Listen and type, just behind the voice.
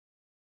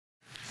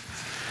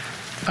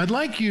I'd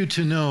like you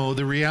to know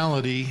the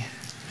reality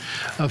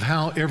of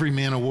how Every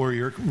Man a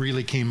Warrior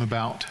really came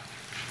about.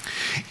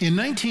 In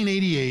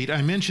 1988,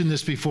 I mentioned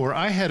this before,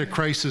 I had a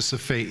crisis of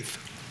faith.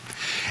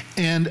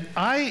 And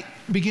I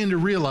began to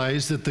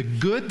realize that the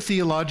good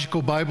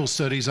theological Bible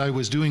studies I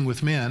was doing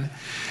with men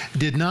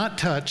did not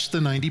touch the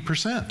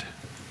 90%.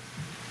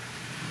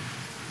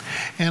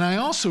 And I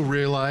also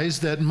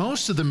realized that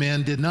most of the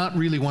men did not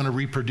really want to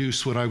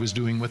reproduce what I was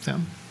doing with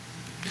them.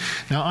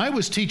 Now, I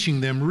was teaching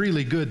them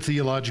really good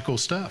theological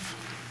stuff.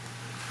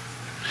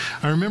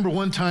 I remember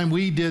one time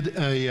we did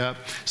a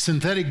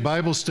synthetic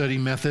Bible study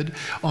method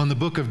on the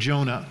book of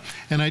Jonah.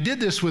 And I did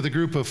this with a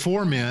group of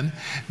 4 men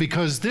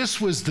because this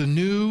was the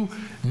new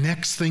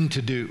next thing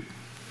to do.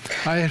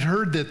 I had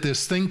heard that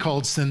this thing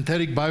called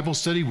synthetic Bible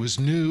study was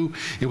new.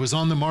 It was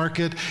on the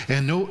market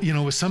and it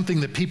was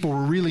something that people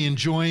were really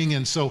enjoying.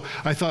 And so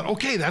I thought,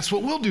 okay, that's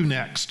what we'll do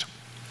next.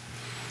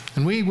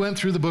 And we went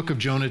through the book of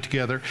Jonah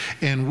together,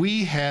 and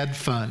we had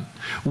fun.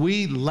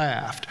 We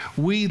laughed.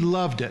 We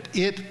loved it.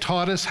 It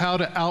taught us how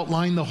to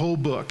outline the whole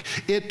book.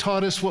 It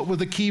taught us what were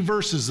the key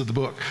verses of the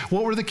book,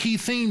 what were the key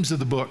themes of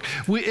the book.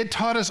 It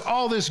taught us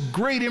all this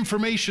great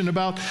information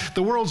about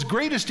the world's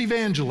greatest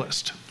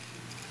evangelist.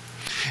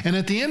 And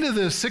at the end of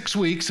the 6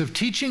 weeks of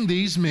teaching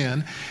these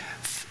men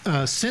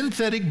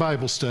synthetic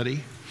Bible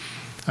study,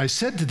 I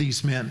said to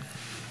these men,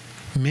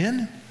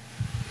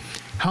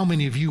 how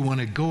many of you want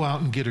to go out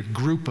and get a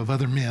group of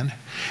other men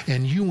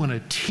and you want to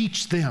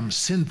teach them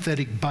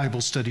synthetic Bible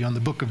study on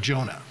the book of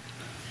Jonah?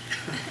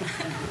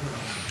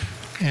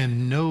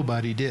 And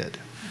nobody did.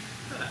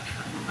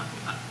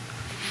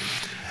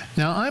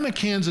 Now, I'm a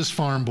Kansas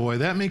farm boy.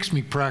 That makes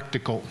me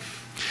practical.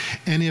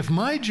 And if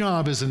my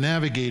job as a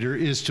navigator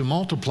is to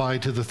multiply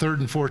to the 3rd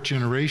and 4th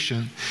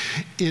generation,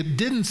 it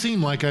didn't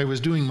seem like I was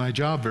doing my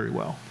job very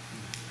well.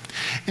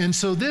 And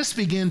so this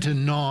began to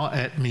gnaw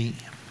at me.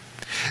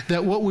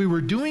 That what we were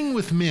doing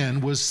with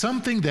men was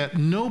something that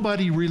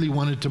nobody really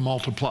wanted to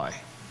multiply.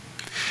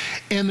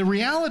 And the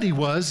reality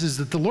is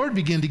that the Lord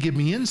began to give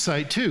me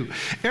insight too.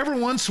 Every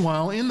once in a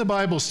while in the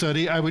Bible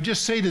study, I would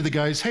just say to the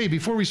guys, hey,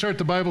 before we start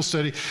the Bible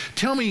study,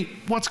 tell me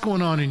what's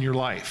going on in your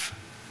life.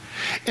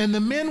 And the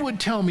men would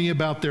tell me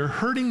about their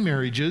hurting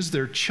marriages,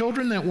 their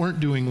children that weren't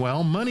doing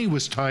well, money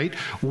was tight,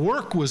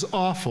 work was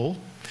awful.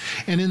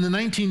 And in the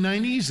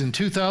 1990s and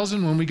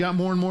 2000, when we got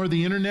more and more of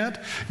the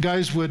internet,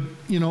 guys would,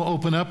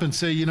 open up and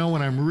say,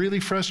 when I'm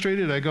really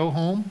frustrated, I go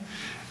home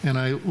and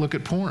I look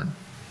at porn.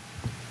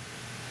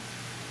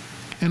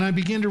 And I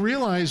began to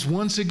realize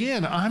once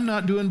again, I'm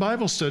not doing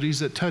Bible studies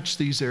that touch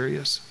these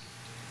areas.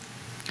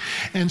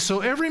 And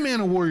so Every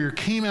Man a Warrior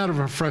came out of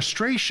a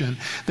frustration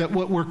that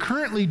what we're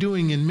currently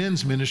doing in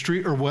men's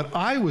ministry, or what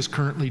I was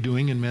currently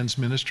doing in men's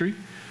ministry,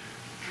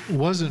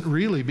 wasn't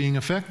really being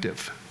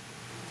effective.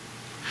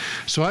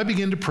 So I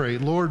began to pray,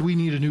 Lord, we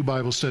need a new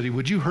Bible study.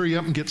 Would you hurry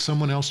up and get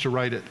someone else to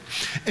write it?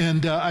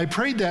 And I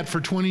prayed that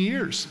for 20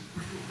 years.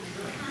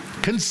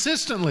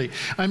 Consistently.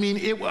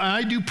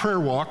 I do prayer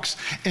walks,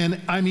 and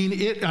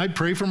I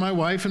pray for my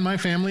wife and my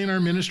family and our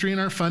ministry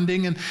and our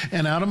funding,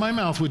 and out of my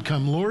mouth would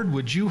come, Lord,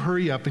 would you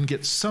hurry up and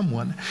get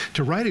someone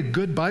to write a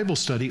good Bible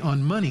study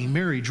on money,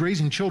 marriage,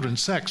 raising children,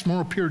 sex,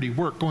 moral purity,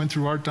 work, going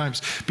through hard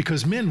times,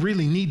 because men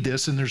really need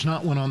this, and there's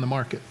not one on the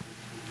market.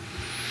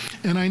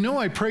 And I know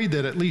I prayed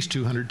that at least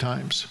 200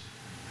 times.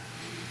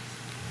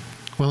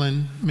 Well,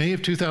 in May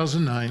of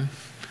 2009,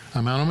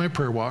 I'm out on my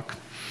prayer walk.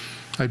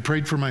 I'd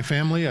prayed for my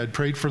family, I'd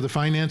prayed for the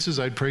finances,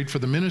 I'd prayed for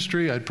the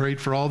ministry, I'd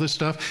prayed for all this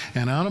stuff,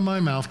 and out of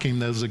my mouth came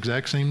those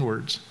exact same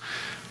words.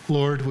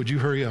 Lord, would you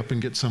hurry up and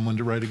get someone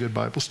to write a good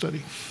Bible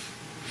study?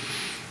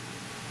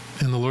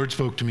 And the Lord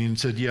spoke to me and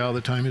said, yeah,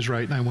 the time is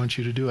right, and I want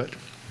you to do it.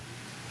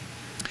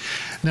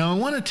 Now, I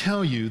want to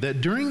tell you that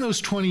during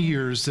those 20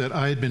 years that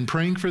I had been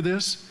praying for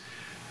this,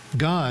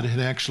 God had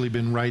actually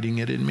been writing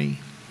it in me.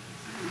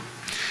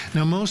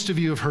 Now, most of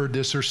you have heard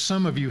this, or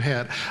some of you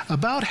had.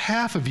 About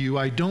half of you,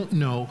 I don't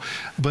know,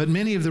 but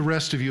many of the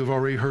rest of you have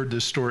already heard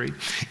this story.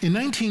 In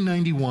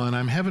 1991,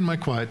 I'm having my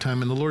quiet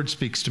time, and the Lord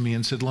speaks to me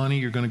and said, Lonnie,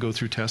 you're going to go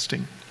through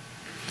testing.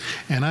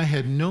 And I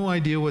had no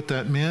idea what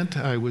that meant.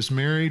 I was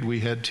married. We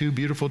had 2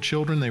 beautiful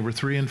children. They were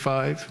 3 and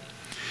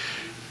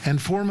 5.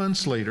 And 4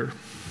 months later,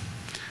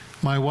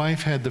 my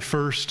wife had the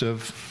first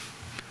of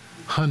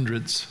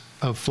hundreds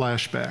of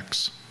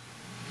flashbacks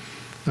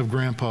of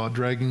Grandpa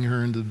dragging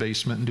her into the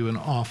basement and doing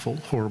awful,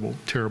 horrible,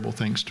 terrible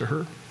things to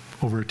her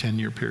over a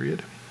 10-year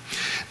period.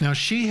 Now,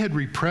 she had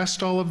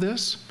repressed all of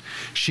this.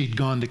 She'd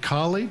gone to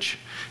college.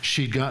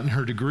 She'd gotten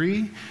her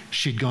degree.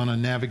 She'd gone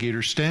on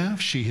navigator staff.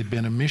 She had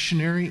been a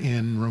missionary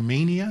in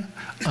Romania,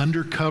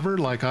 undercover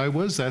like I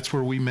was. That's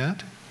where we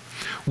met.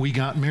 We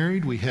got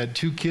married. We had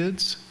 2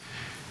 kids.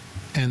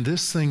 And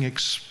this thing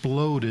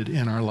exploded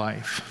in our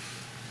life.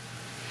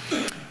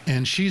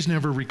 And she's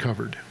never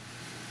recovered.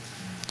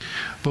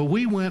 But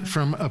we went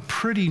from a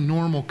pretty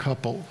normal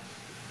couple,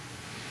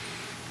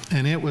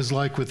 and it was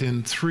like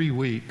within 3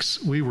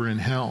 weeks, we were in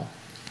hell.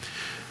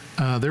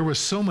 There was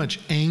so much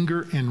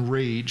anger and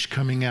rage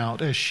coming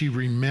out as she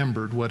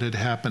remembered what had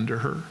happened to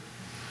her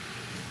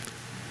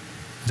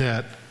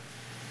that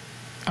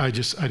I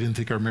didn't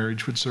think our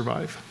marriage would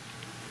survive.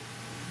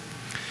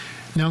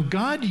 Now,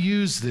 God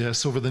used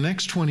this over the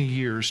next 20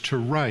 years to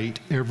write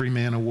every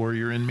man a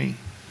warrior in me.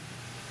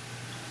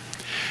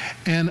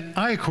 And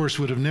I, of course,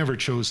 would have never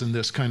chosen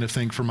this kind of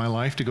thing for my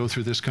life, to go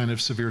through this kind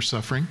of severe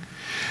suffering.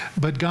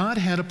 But God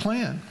had a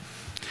plan.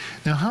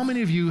 Now, how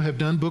many of you have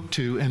done book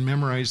 2 and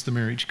memorized the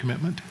marriage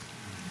commitment?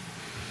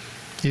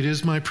 It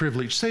is my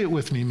privilege. Say it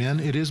with me, men.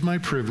 It is my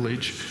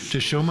privilege to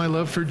show my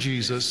love for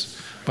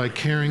Jesus by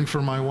caring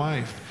for my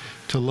wife,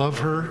 to love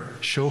her,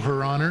 show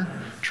her honor,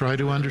 try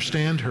to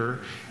understand her,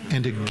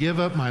 and to give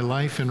up my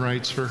life and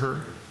rights for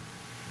her.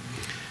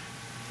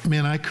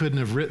 Man, I couldn't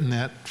have written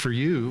that for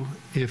you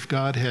if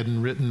God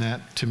hadn't written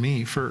that to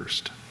me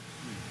first.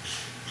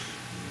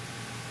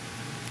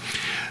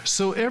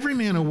 So every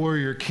man a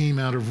warrior came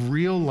out of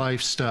real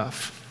life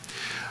stuff.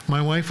 My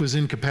wife was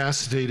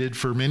incapacitated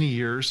for many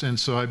years, and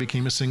so I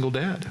became a single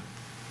dad.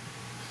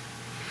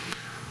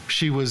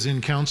 She was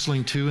in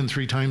counseling 2 and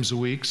 3 times a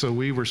week, so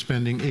we were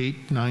spending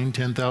 $8,000,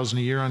 $9,000, $10,000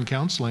 a year on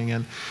counseling,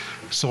 and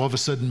so all of a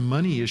sudden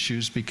money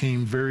issues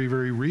became very,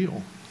 very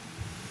real.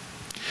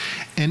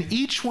 And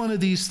each one of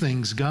these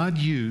things God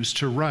used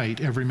to write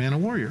every man a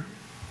warrior.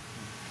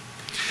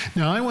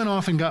 Now, I went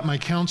off and got my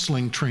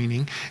counseling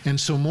training, and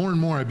so more and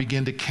more I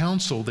began to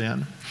counsel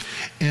then.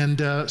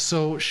 And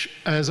so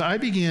as I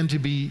began to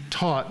be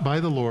taught by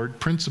the Lord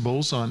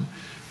principles on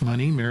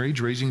money,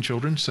 marriage, raising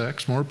children,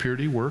 sex, moral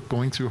purity, work,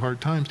 going through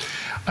hard times,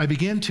 I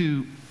began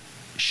to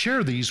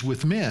share these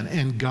with men,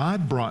 and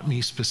God brought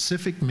me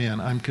specific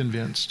men, I'm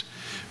convinced,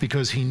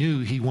 because he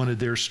knew he wanted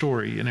their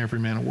story in Every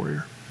Man a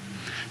Warrior.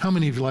 How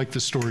many of you like the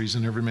stories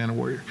in Every Man a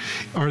Warrior?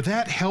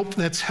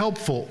 That's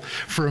helpful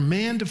for a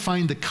man to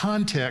find the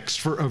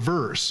context for a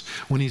verse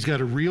when he's got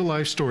a real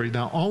life story.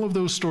 Now, all of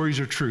those stories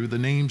are true. The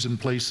names and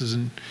places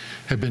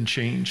have been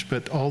changed,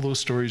 but all those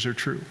stories are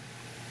true.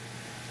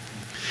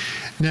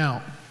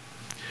 Now,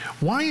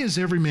 why is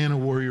Every Man a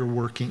Warrior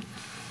working?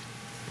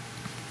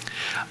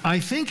 I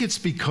think it's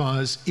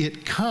because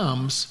it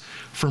comes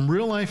from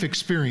real life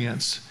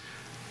experience,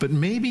 but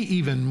maybe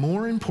even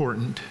more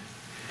important,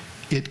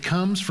 it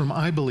comes from,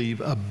 I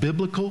believe, a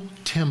biblical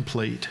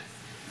template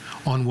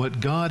on what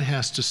God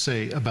has to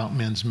say about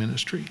men's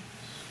ministry.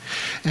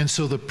 And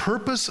so the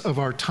purpose of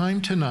our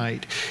time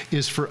tonight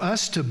is for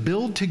us to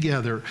build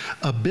together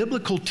a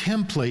biblical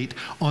template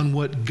on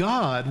what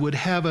God would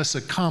have us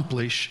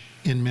accomplish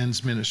in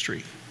men's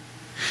ministry.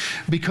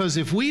 Because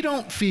if we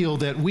don't feel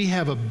that we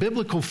have a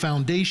biblical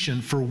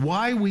foundation for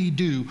why we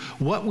do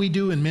what we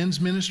do in men's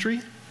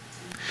ministry,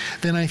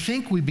 then I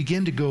think we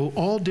begin to go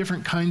all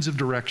different kinds of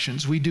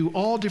directions. We do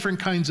all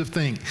different kinds of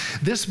things.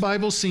 This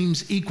Bible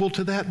seems equal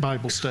to that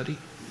Bible study.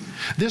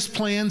 This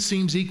plan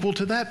seems equal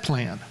to that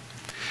plan.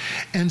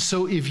 And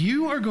so if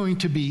you are going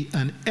to be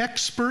an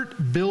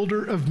expert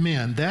builder of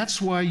men, that's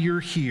why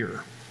you're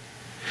here.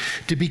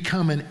 To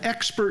become an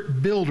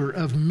expert builder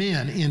of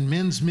men in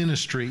men's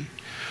ministry,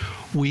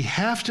 we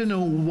have to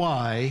know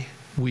why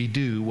we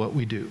do what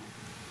we do.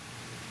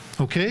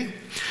 Okay?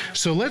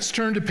 So let's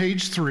turn to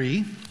page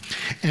 3.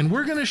 And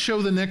we're going to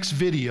show the next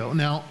video.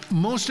 Now,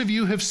 most of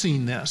you have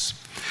seen this,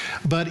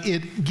 but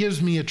it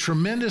gives me a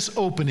tremendous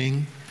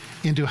opening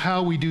into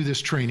how we do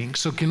this training.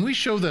 So can we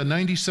show the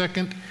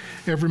 90-second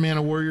Every Man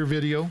a Warrior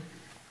video?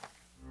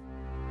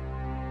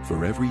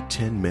 For every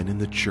 10 men in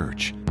the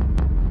church,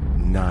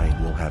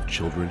 9 will have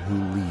children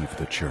who leave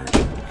the church.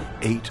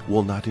 8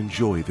 will not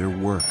enjoy their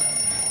work.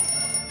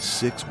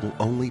 6 will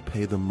only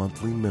pay the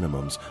monthly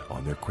minimums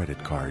on their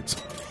credit cards.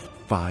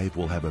 5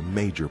 will have a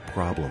major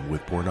problem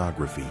with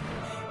pornography,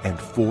 and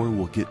 4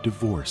 will get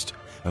divorced,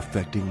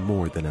 affecting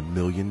more than 1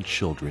 million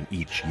children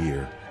each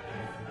year.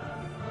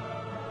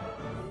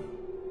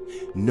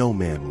 No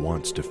man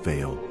wants to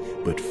fail,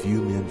 but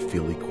few men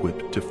feel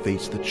equipped to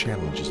face the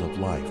challenges of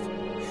life.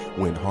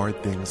 When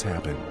hard things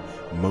happen,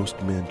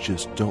 most men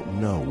just don't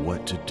know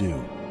what to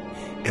do.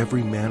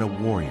 Every Man a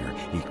Warrior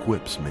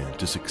equips men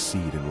to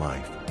succeed in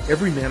life.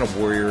 Every Man a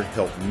Warrior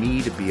helped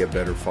me to be a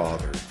better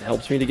father. It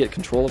helps me to get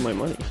control of my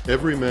money.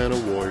 Every Man a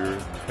Warrior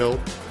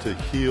helped to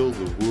heal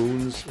the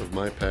wounds of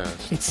my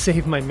past. It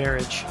saved my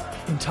marriage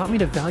and taught me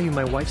to value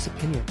my wife's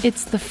opinion.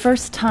 It's the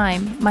first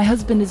time my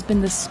husband has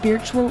been the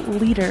spiritual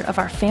leader of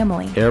our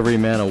family. Every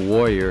Man a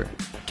Warrior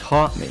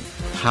taught me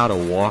how to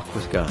walk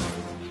with God.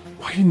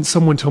 Why didn't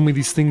someone tell me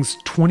these things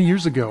 20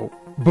 years ago,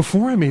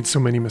 before I made so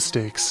many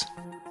mistakes?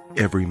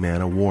 Every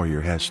Man a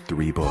Warrior has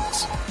 3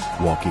 books: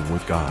 Walking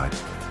with God,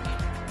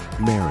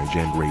 Marriage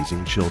and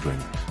Raising Children,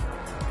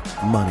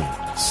 Money,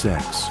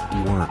 Sex,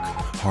 Work,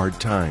 Hard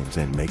Times,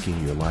 and Making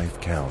Your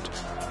Life Count.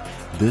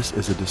 This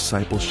is a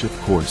discipleship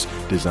course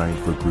designed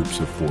for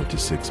groups of 4 to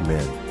 6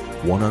 men,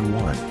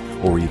 one-on-one,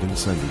 or even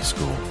Sunday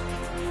school.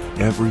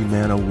 Every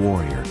Man a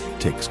Warrior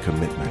takes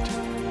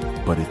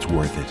commitment, but it's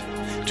worth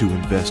it to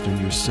invest in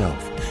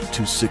yourself,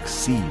 to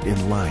succeed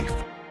in life.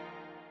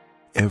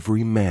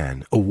 Every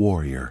Man a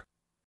Warrior.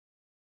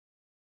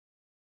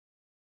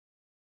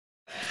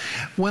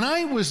 When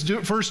I was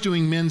first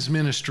doing men's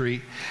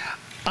ministry,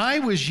 I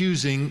was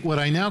using what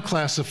I now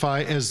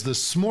classify as the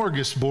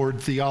smorgasbord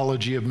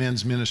theology of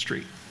men's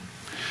ministry.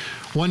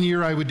 One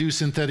year I would do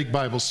synthetic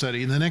Bible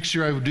study. The next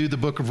year I would do the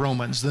book of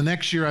Romans. The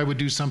next year I would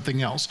do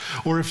something else.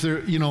 Or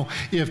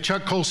if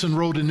Chuck Colson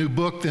wrote a new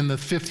book, then the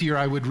 5th year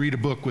I would read a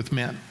book with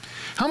men.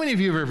 How many of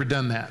you have ever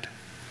done that?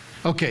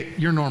 Okay,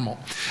 you're normal.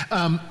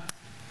 And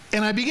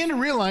I began to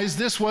realize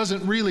this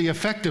wasn't really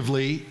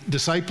effectively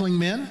discipling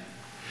men.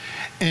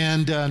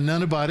 And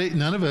none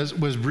of us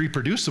was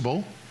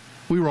reproducible.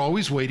 We were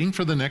always waiting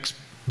for the next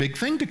big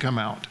thing to come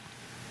out.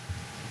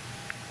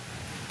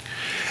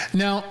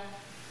 Now,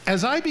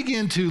 as I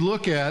began to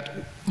look at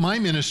my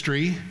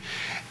ministry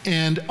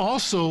and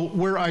also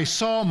where I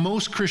saw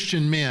most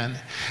Christian men,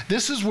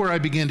 this is where I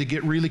began to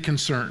get really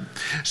concerned.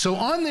 So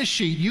on this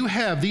sheet, you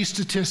have these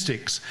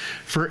statistics.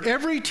 For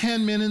every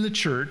 10 men in the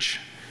church,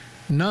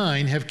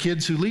 9 have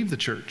kids who leave the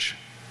church.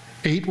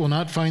 8 will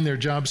not find their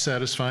job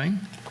satisfying.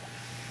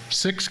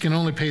 6 can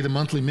only pay the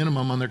monthly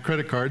minimum on their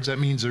credit cards. That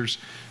means there's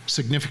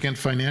significant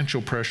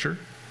financial pressure.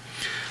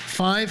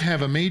 5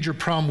 have a major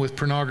problem with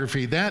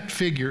pornography. That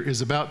figure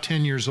is about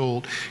 10 years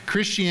old.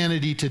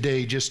 Christianity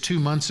Today, just 2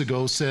 months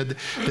ago, said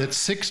that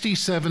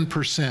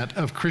 67%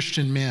 of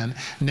Christian men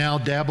now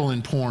dabble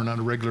in porn on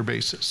a regular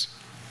basis.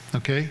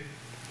 Okay?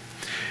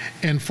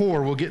 And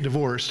 4 will get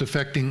divorced,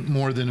 affecting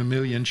more than 1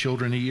 million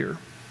children a year.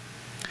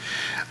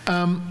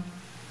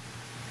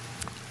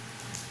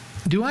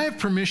 Do I have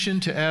permission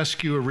to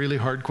ask you a really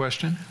hard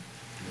question?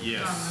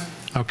 Yes.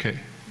 Okay.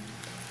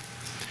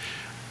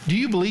 Do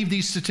you believe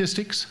these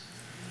statistics?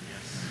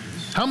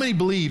 Yes. How many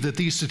believe that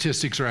these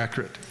statistics are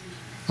accurate?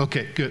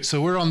 Okay, good.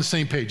 So we're on the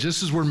same page.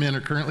 This is where men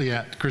are currently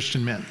at,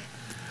 Christian men.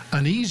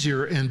 An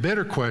easier and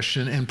better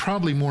question, and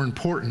probably more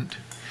important,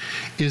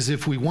 is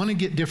if we want to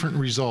get different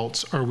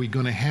results, are we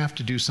going to have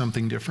to do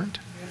something different?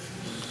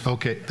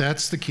 Okay,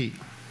 that's the key.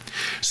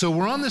 So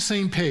we're on the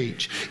same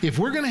page. If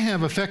we're going to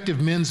have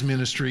effective men's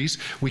ministries,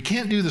 we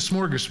can't do the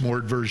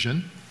smorgasbord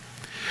version.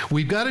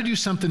 We've got to do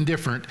something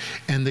different,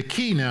 and the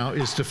key now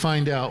is to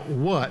find out,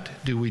 what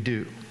do we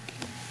do?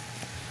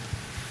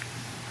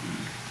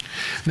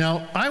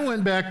 Now, I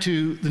went back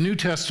to the New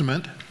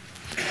Testament,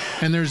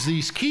 and there's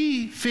these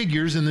key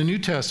figures in the New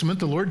Testament,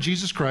 the Lord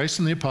Jesus Christ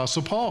and the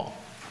Apostle Paul.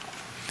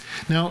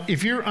 Now,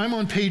 I'm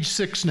on page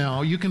 6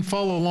 now. You can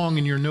follow along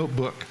in your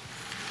notebook.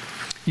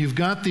 You've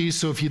got these,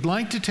 so if you'd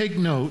like to take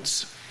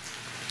notes,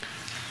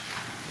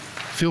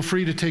 feel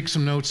free to take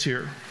some notes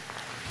here.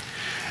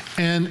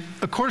 And,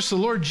 of course, the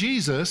Lord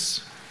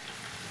Jesus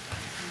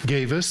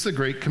gave us the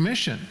Great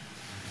Commission.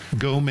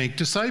 Go make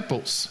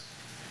disciples.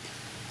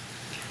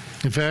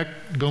 In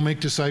fact, go make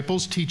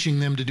disciples, teaching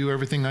them to do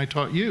everything I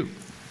taught you.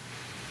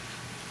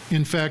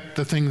 In fact,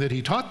 the thing that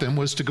he taught them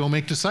was to go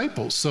make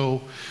disciples.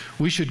 So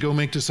we should go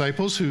make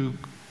disciples who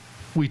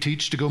we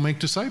teach to go make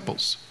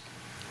disciples.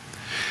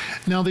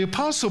 Now, the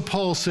Apostle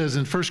Paul says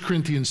in 1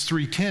 Corinthians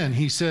 3:10,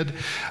 he said,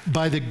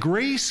 by the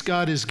grace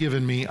God has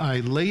given me, I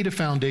laid a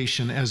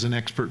foundation as an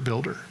expert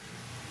builder.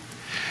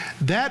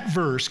 That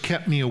verse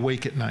kept me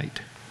awake at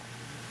night.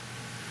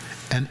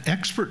 An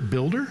expert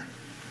builder?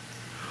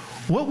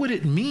 What would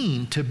it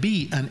mean to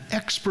be an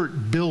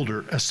expert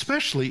builder,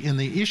 especially in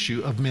the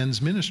issue of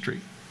men's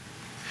ministry?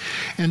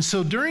 And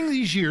so during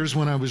these years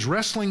when I was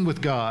wrestling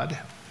with God,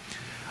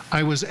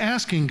 I was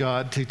asking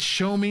God to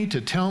show me, to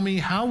tell me,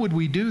 how would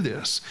we do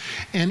this?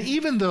 And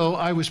even though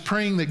I was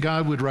praying that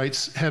God would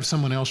have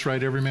someone else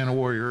write Every Man a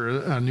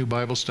Warrior, a new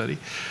Bible study,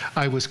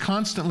 I was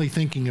constantly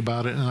thinking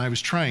about it, and I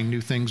was trying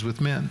new things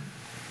with men.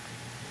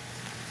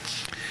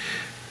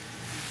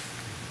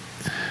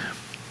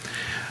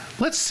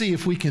 Let's see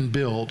if we can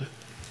build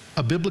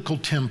a biblical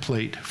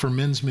template for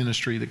men's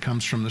ministry that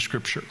comes from the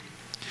Scripture.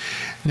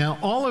 Now,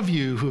 all of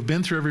you who have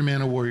been through Every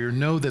Man a Warrior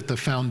know that the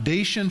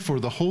foundation for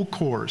the whole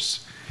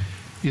course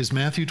is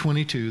Matthew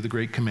 22, the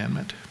Great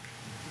Commandment.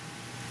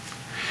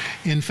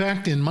 In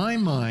fact, in my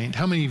mind,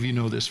 how many of you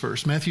know this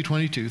verse? Matthew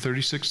 22,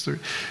 36, 30.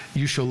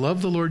 You shall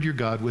love the Lord your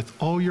God with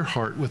all your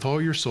heart, with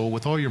all your soul,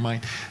 with all your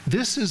mind.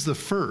 This is the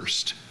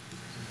first,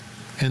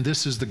 and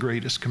this is the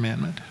greatest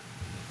commandment.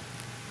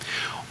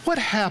 What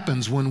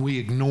happens when we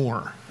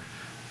ignore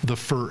the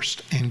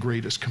first and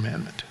greatest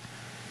commandment?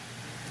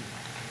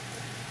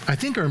 I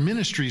think our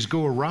ministries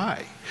go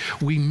awry.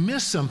 We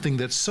miss something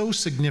that's so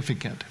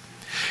significant.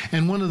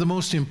 And one of the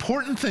most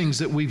important things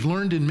that we've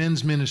learned in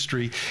men's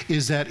ministry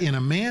is that in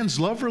a man's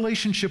love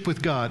relationship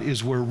with God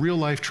is where real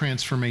life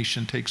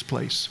transformation takes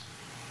place.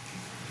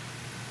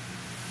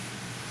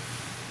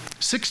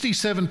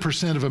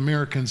 67% of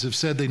Americans have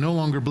said they no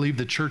longer believe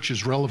the church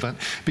is relevant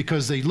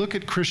because they look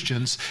at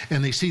Christians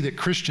and they see that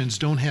Christians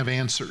don't have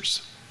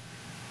answers.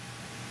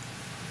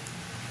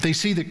 They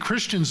see that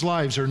Christians'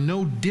 lives are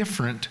no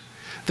different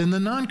than the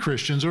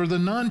non-Christians or the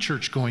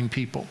non-church going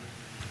people.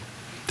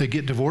 They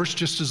get divorced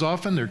just as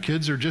often. Their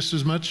kids are just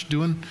as much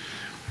doing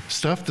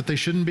stuff that they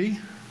shouldn't be.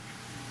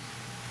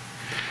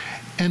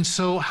 And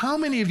so how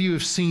many of you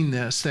have seen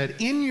this,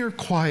 that in your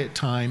quiet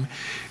time,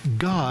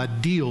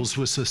 God deals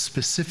with a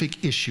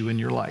specific issue in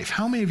your life?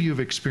 How many of you have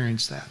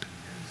experienced that?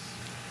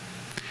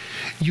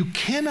 You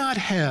cannot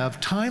have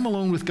time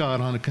alone with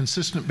God on a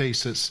consistent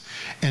basis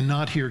and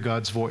not hear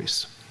God's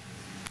voice.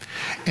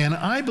 And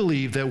I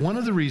believe that one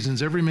of the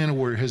reasons Every Man a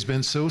Warrior has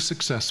been so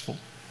successful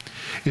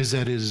is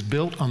that it is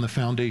built on the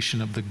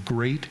foundation of the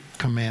great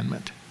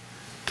commandment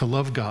to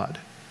love God.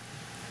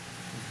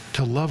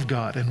 To love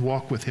God and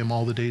walk with Him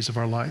all the days of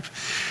our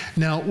life.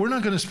 Now, we're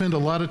not going to spend a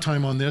lot of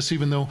time on this,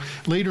 even though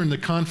later in the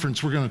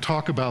conference we're going to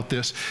talk about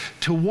this.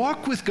 To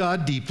walk with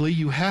God deeply,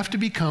 you have to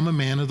become a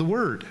man of the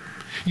Word.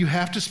 You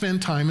have to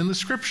spend time in the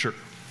Scripture.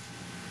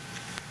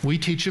 We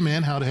teach a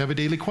man how to have a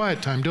daily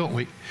quiet time, don't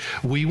we?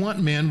 We want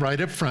men right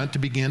up front to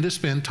begin to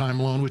spend time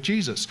alone with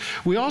Jesus.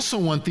 We also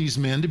want these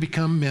men to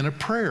become men of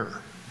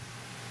prayer.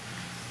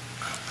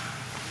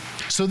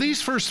 So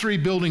these first three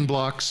building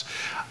blocks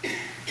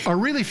are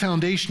really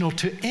foundational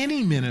to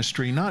any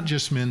ministry, not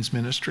just men's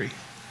ministry.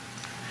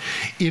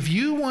 If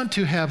you want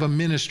to have a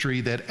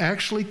ministry that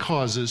actually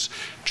causes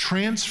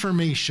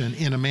transformation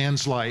in a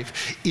man's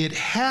life, it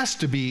has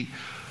to be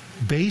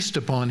based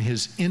upon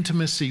his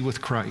intimacy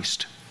with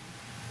Christ.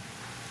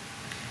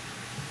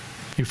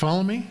 You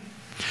follow me?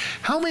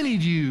 How many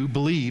of you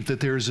believe that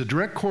there is a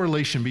direct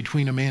correlation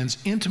between a man's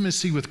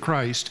intimacy with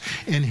Christ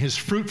and his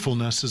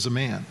fruitfulness as a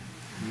man?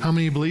 How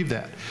many believe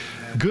that?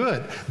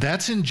 Good.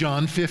 That's in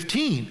John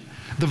 15,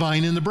 the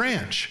vine and the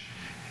branch.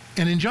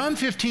 And in John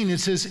 15 it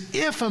says,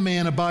 if a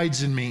man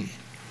abides in me,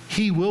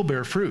 he will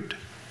bear fruit.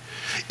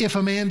 If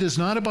a man does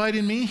not abide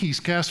in me, he's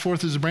cast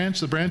forth as a branch,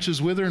 the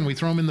branches wither, and we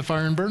throw them in the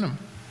fire and burn them.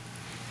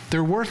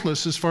 They're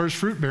worthless as far as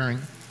fruit bearing.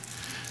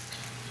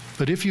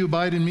 But if you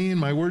abide in me and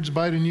my words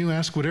abide in you,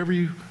 ask whatever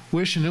you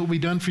wish and it will be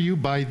done for you.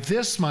 By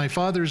this my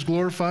Father is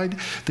glorified,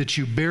 that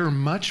you bear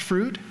much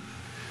fruit,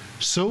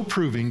 so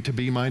proving to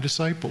be my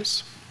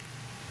disciples.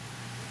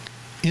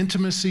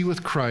 Intimacy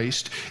with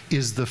Christ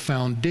is the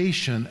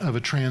foundation of a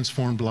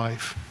transformed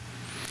life.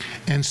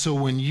 And so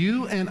when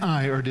you and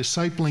I are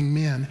discipling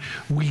men,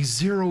 we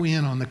zero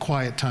in on the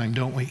quiet time,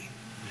 don't we?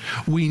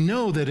 We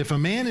know that if a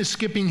man is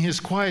skipping his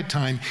quiet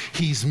time,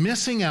 he's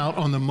missing out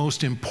on the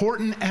most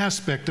important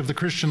aspect of the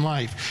Christian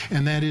life,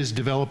 and that is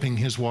developing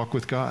his walk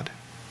with God.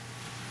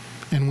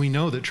 And we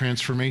know that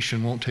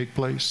transformation won't take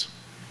place.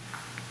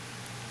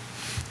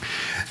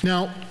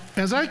 Now,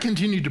 as I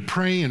continued to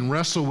pray and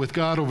wrestle with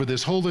God over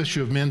this whole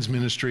issue of men's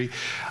ministry,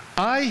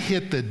 I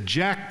hit the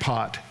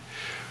jackpot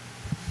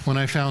when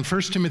I found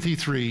 1 Timothy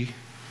 3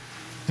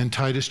 and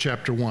Titus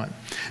chapter 1.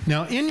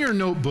 Now, in your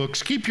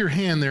notebooks, keep your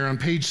hand there on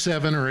page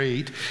 7 or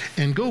 8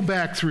 and go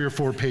back 3 or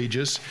 4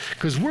 pages,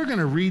 because we're going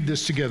to read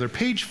this together.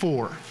 Page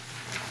 4.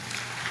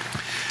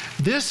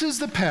 This is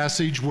the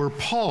passage where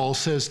Paul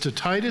says to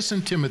Titus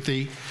and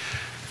Timothy,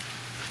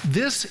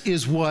 this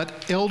is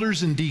what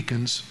elders and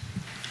deacons,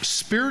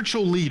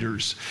 spiritual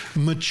leaders,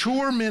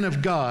 mature men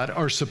of God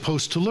are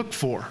supposed to look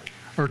for,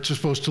 or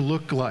supposed to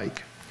look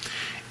like.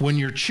 When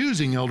you're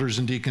choosing elders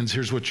and deacons,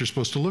 here's what you're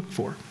supposed to look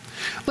for.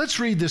 Let's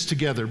read this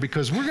together,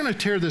 because we're going to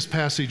tear this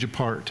passage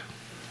apart.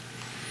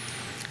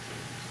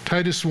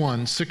 Titus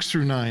 1, 6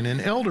 through 9. An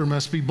elder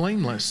must be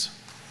blameless,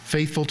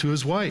 faithful to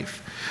his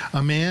wife,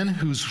 a man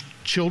whose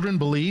children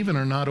believe and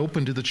are not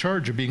open to the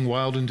charge of being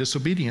wild and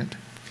disobedient.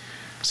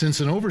 Since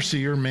an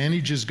overseer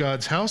manages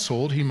God's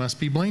household, he must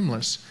be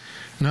blameless,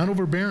 not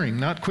overbearing,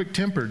 not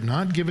quick-tempered,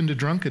 not given to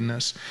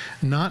drunkenness,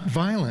 not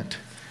violent,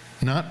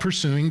 not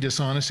pursuing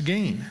dishonest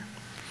gain.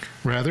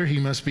 Rather, he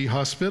must be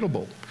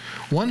hospitable,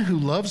 one who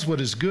loves what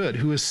is good,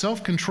 who is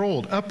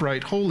self-controlled,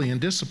 upright, holy,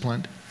 and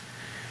disciplined.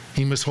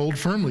 He must hold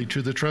firmly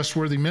to the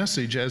trustworthy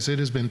message as it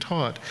has been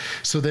taught,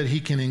 so that he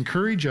can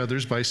encourage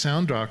others by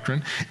sound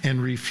doctrine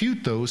and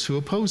refute those who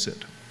oppose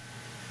it.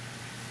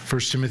 1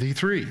 Timothy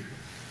 3.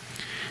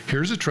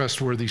 Here's a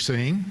trustworthy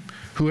saying: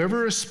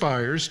 whoever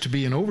aspires to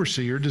be an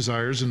overseer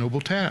desires a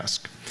noble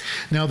task.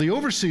 Now the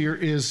overseer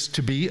is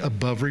to be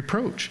above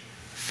reproach,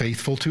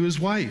 faithful to his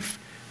wife,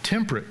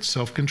 temperate,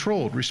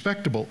 self-controlled,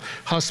 respectable,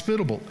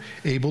 hospitable,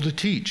 able to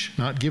teach,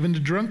 not given to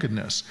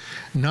drunkenness,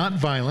 not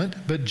violent,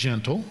 but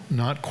gentle,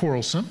 not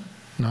quarrelsome,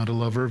 not a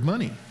lover of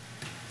money.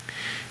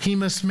 He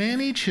must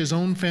manage his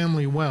own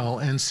family well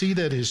and see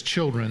that his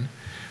children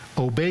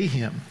obey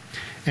him,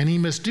 and he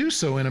must do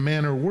so in a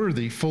manner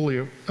worthy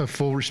of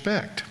full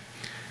respect.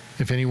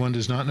 If anyone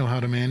does not know how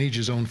to manage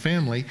his own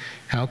family,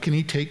 how can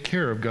he take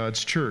care of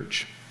God's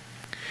church?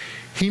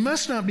 He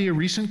must not be a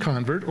recent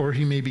convert, or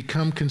he may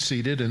become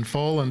conceited and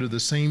fall under the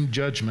same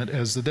judgment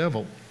as the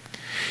devil.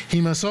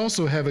 He must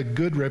also have a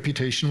good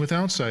reputation with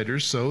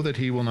outsiders, so that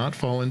he will not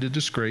fall into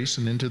disgrace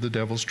and into the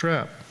devil's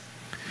trap.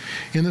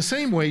 In the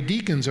same way,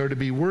 deacons are to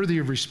be worthy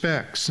of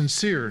respect,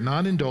 sincere,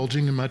 not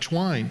indulging in much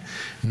wine,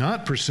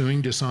 not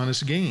pursuing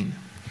dishonest gain.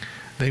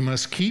 They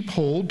must keep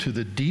hold to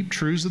the deep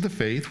truths of the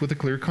faith with a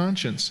clear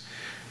conscience.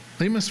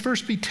 They must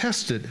first be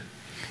tested,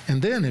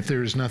 and then, if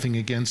there is nothing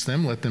against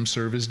them, let them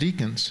serve as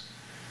deacons.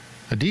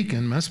 A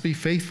deacon must be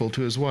faithful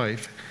to his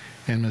wife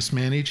and must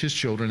manage his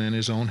children and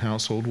his own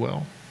household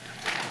well.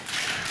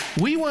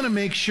 We want to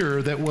make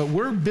sure that what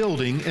we're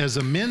building as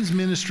a men's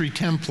ministry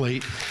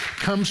template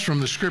comes from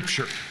the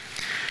Scripture.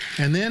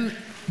 And then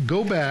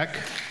go back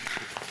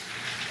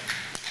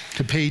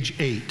to page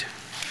 8,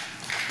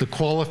 the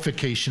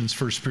qualifications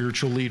for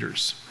spiritual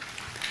leaders.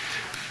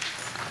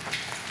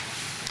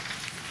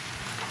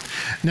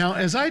 Now,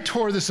 as I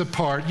tore this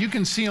apart, you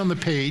can see on the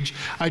page,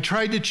 I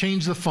tried to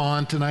change the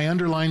font and I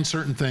underlined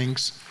certain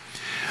things.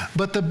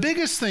 But the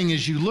biggest thing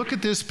is you look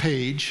at this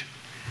page,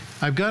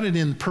 I've got it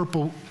in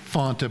purple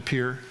font up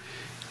here,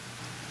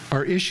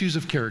 are issues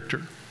of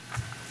character.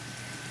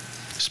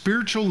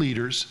 Spiritual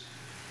leaders,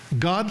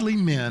 godly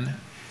men,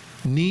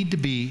 need to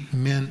be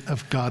men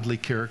of godly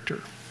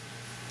character.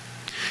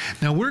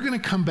 Now, we're going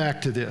to come back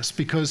to this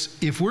because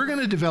if we're going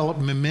to develop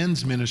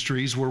men's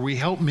ministries where we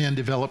help men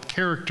develop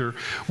character,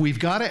 we've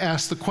got to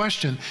ask the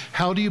question,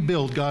 how do you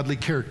build godly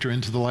character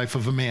into the life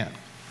of a man?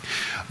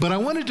 But I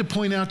wanted to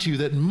point out to you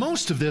that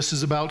most of this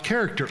is about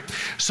character.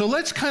 So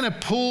let's kind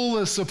of pull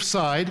this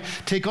aside,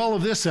 take all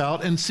of this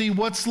out, and see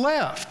what's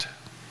left.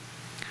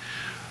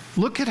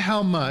 Look at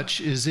how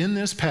much is in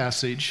this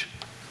passage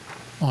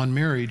on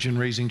marriage and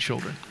raising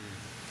children.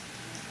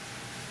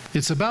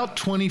 It's about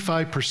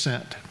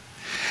 25%.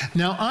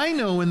 Now, I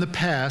know in the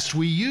past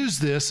we use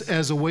this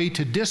as a way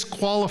to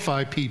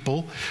disqualify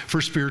people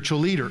for spiritual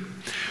leader.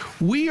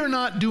 We are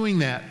not doing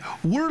that.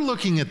 We're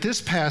looking at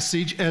this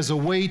passage as a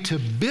way to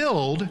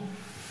build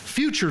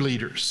future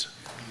leaders.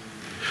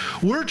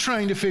 We're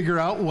trying to figure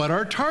out what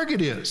our target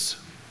is.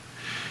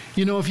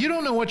 You know, if you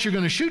don't know what you're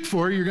going to shoot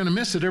for, you're going to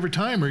miss it every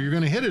time or you're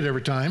going to hit it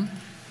every time.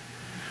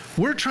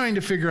 We're trying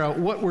to figure out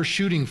what we're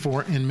shooting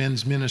for in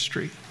men's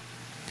ministry.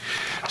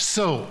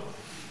 So,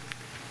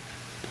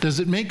 does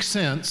it make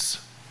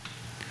sense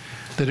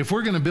that if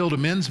we're going to build a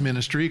men's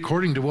ministry,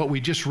 according to what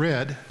we just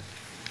read,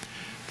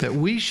 that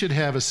we should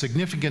have a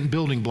significant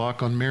building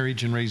block on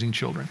marriage and raising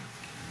children?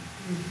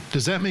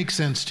 Does that make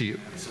sense to you?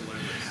 Absolutely.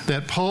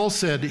 That Paul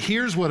said,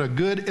 here's what a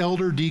good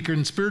elder,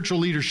 deacon, spiritual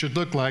leader should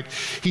look like.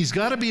 He's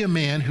got to be a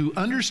man who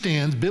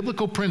understands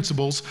biblical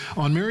principles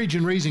on marriage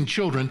and raising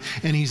children,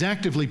 and he's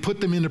actively put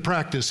them into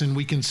practice, and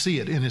we can see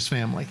it in his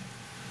family.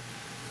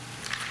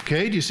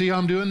 Okay, do you see how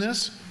I'm doing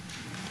this?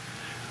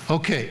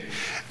 Okay,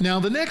 now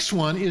the next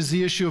one is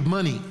the issue of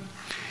money.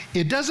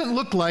 It doesn't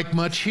look like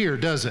much here,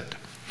 does it?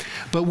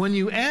 But when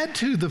you add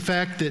to the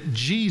fact that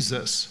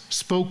Jesus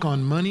spoke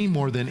on money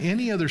more than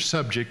any other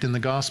subject in the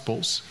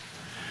Gospels,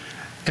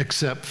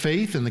 except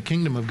faith in the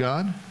kingdom of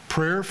God,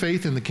 prayer,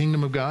 faith in the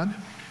kingdom of God,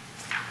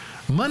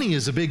 money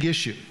is a big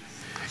issue.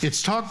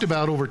 It's talked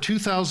about over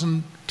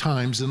 2,000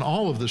 times in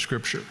all of the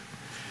Scripture.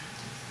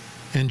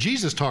 And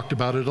Jesus talked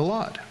about it a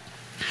lot.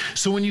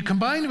 So when you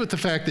combine it with the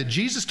fact that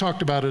Jesus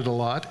talked about it a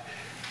lot,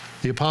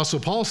 the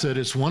Apostle Paul said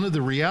it's one of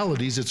the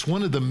realities, it's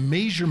one of the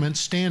measurement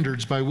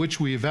standards by which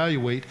we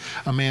evaluate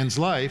a man's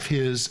life,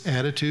 his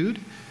attitude,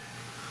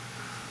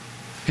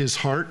 his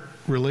heart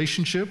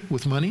relationship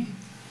with money.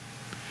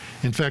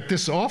 In fact,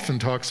 this often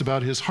talks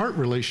about his heart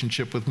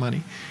relationship with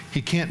money.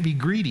 He can't be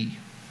greedy.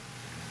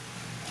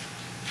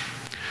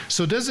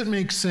 So does it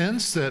make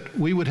sense that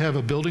we would have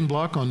a building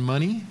block on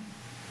money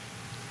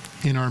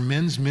in our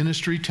men's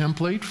ministry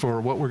template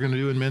for what we're going to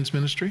do in men's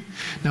ministry?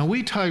 Now,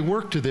 we tie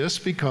work to this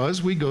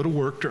because we go to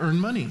work to earn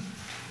money.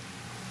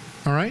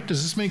 All right?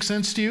 Does this make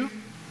sense to you?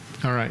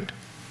 All right.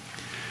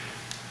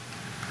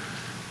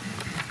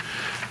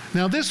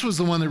 Now, this was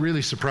the one that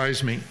really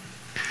surprised me.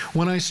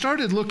 When I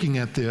started looking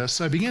at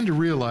this, I began to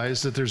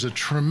realize that there's a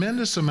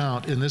tremendous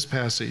amount in this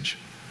passage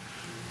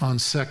on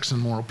sex and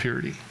moral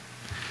purity.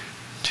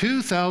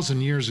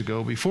 2,000 years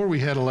ago, before we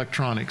had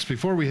electronics,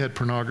 before we had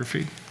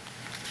pornography,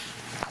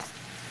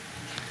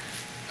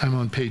 I'm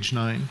on page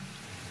 9.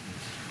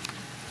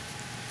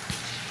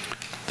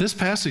 This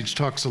passage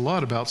talks a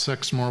lot about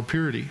sex and moral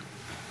purity.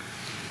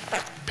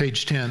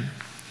 Page 10.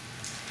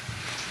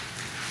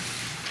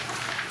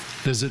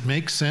 Does it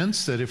make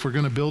sense that if we're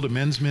going to build a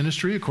men's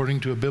ministry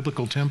according to a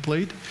biblical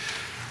template,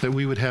 that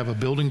we would have a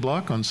building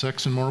block on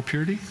sex and moral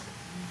purity?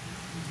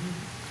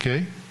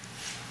 Okay.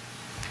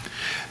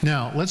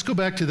 Now, let's go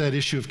back to that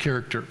issue of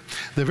character.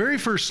 The very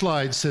first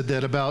slide said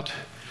that about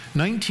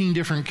 19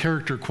 different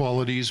character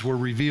qualities were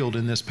revealed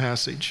in this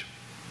passage.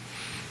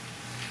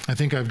 I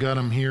think I've got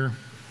them here.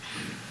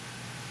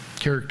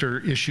 Character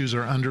issues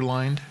are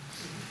underlined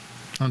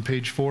on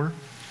page 4.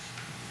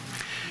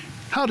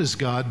 How does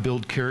God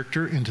build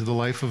character into the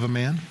life of a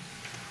man?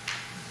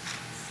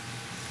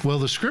 Well,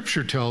 the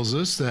Scripture tells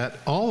us that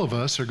all of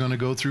us are going to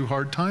go through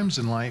hard times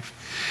in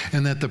life,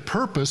 and that the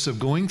purpose of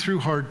going through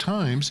hard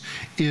times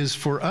is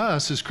for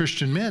us as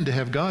Christian men to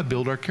have God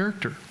build our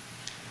character.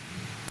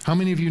 How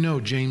many of you know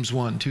James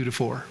 1,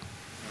 2-4? Oh,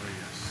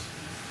 yes.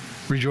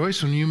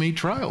 Rejoice when you meet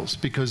trials,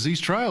 because these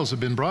trials have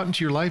been brought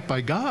into your life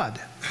by God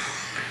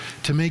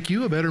to make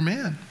you a better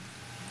man.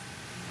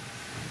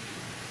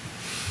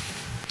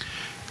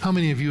 How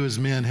many of you as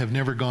men have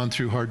never gone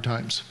through hard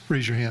times?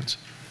 Raise your hands.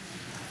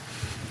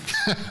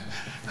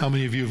 How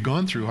many of you have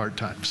gone through hard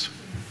times?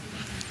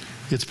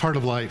 It's part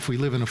of life. We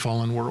live in a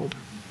fallen world.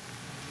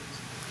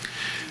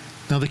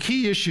 Now, the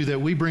key issue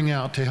that we bring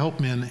out to help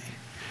men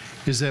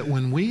is that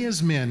when we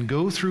as men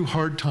go through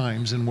hard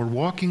times and we're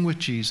walking with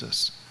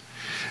Jesus,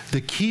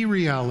 the key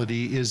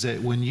reality is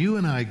that when you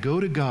and I go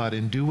to God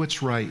and do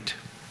what's right,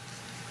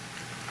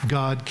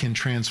 God can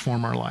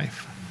transform our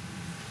life.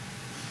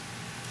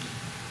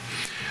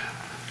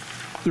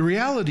 The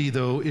reality,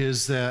 though,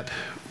 is that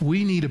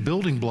we need a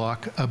building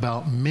block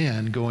about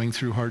men going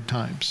through hard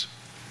times.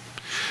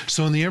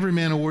 So in the Every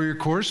Man a Warrior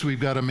course, we've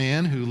got a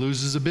man who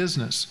loses a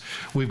business.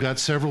 We've got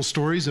several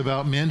stories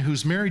about men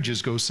whose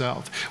marriages go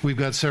south. We've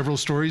got several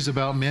stories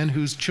about men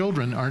whose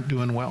children aren't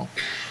doing well.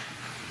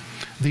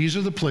 These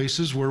are the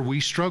places where we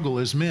struggle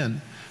as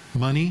men: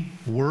 money,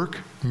 work,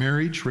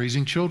 marriage,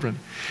 raising children.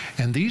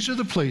 And these are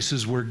the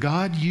places where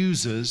God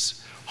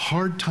uses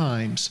hard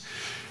times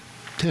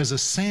as a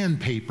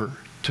sandpaper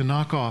to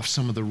knock off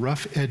some of the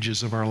rough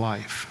edges of our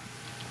life.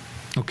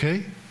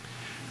 Okay?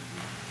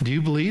 Do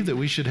you believe that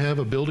we should have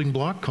a building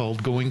block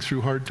called going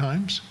through hard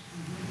times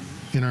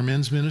in our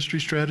men's ministry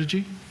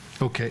strategy?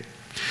 Okay.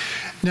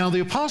 Now, the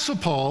Apostle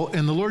Paul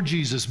and the Lord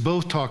Jesus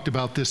both talked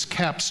about this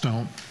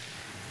capstone.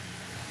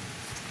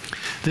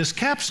 This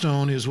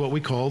capstone is what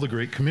we call the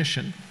Great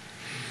Commission.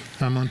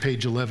 I'm on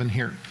page 11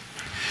 here.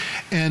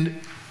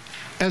 And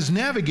as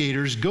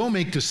navigators, go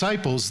make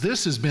disciples,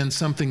 this has been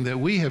something that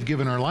we have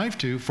given our life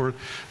to for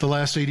the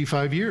last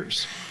 85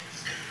 years.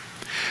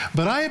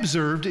 But I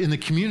observed in the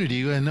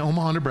community in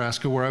Omaha,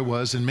 Nebraska, where I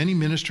was, and many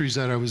ministries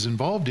that I was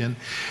involved in,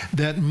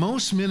 that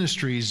most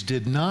ministries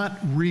did not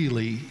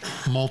really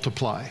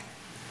multiply.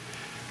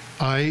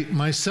 I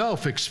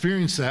myself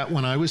experienced that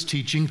when I was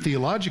teaching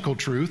theological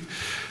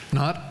truth,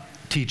 not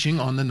teaching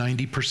on the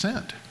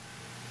 90%.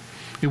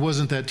 It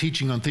wasn't that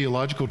teaching on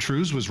theological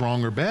truths was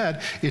wrong or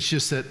bad. It's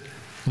just that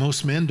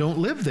most men don't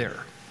live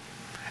there,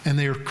 and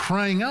they're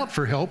crying out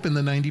for help in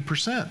the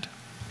 90%.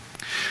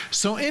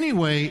 So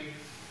anyway,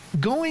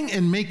 going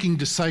and making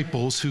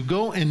disciples who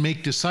go and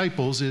make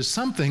disciples is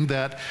something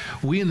that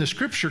we in the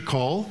Scripture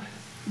call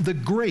the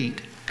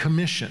Great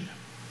Commission.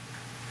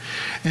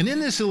 And in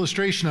this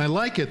illustration, I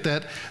like it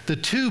that the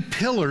two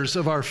pillars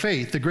of our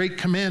faith, the Great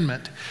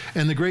Commandment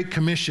and the Great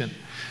Commission,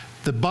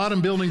 the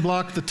bottom building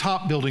block, the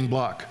top building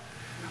block,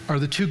 are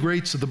the two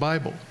greats of the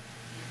Bible.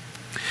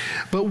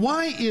 But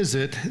why is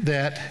it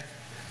that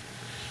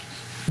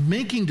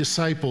making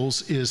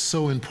disciples is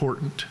so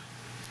important?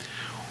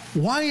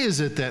 Why is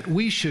it that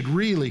we should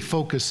really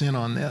focus in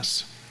on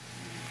this?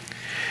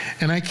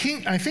 And I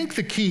think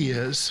the key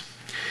is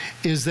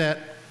that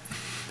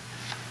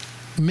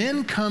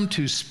men come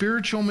to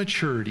spiritual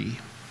maturity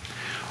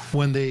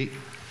when they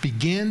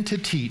begin to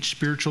teach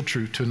spiritual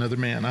truth to another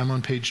man. I'm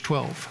on page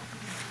 12.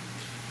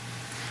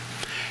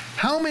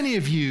 How many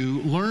of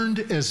you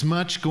learned as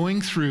much going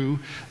through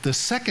the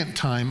second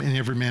time in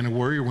Every Man a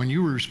Warrior when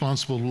you were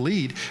responsible to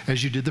lead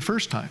as you did the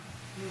first time?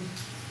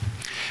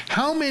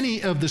 How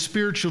many of the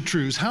spiritual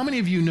truths, how many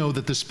of you know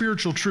that the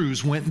spiritual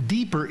truths went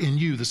deeper in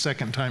you the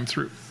second time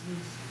through?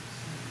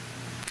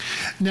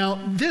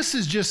 Now, this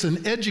is just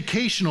an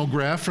educational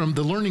graph from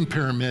the learning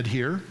pyramid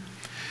here.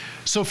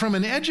 So from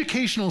an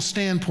educational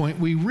standpoint,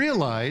 we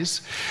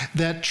realize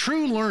that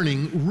true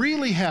learning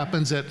really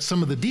happens at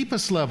some of the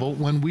deepest level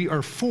when we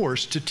are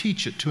forced to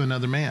teach it to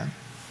another man.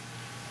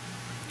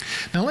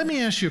 Now, let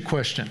me ask you a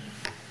question.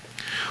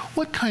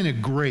 What kind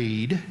of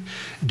grade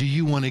do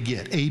you want to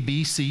get? A,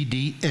 B, C,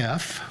 D,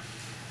 F?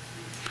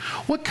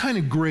 What kind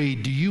of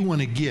grade do you want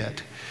to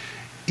get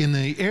in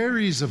the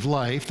areas of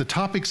life, the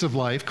topics of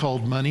life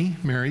called money,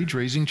 marriage,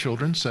 raising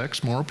children,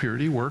 sex, moral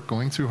purity, work,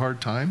 going through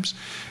hard times,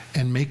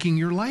 and making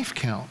your life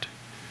count?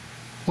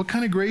 What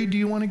kind of grade do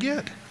you want to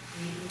get?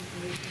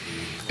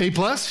 A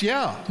plus?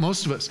 Yeah,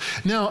 most of us.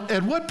 Now,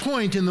 at what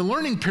point in the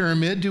learning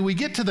pyramid do we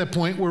get to that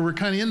point where we're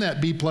kind of in that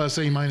B plus,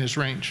 A minus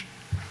range?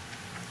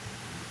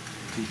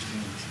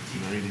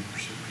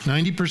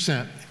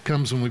 90%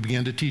 comes when we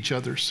begin to teach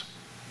others.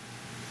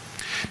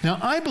 Now,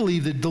 I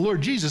believe that the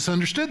Lord Jesus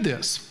understood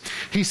this.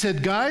 He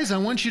said, guys, I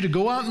want you to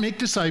go out and make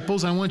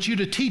disciples. I want you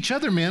to teach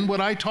other men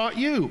what I taught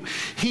you.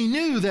 He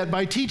knew that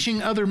by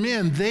teaching other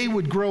men, they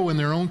would grow in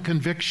their own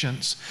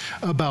convictions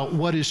about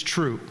what is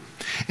true.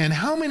 And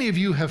how many of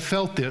you have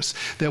felt this,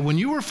 that when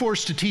you were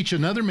forced to teach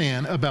another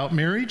man about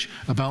marriage,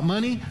 about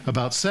money,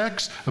 about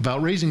sex,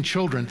 about raising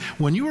children,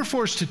 when you were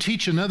forced to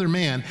teach another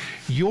man,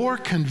 your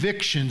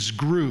convictions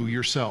grew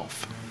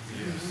yourself?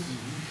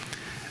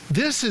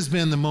 This has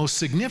been the most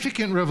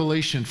significant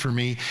revelation for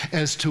me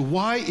as to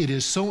why it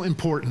is so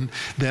important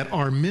that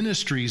our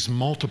ministries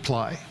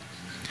multiply.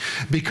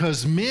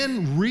 Because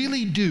men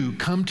really do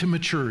come to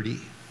maturity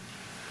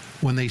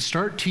when they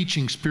start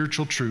teaching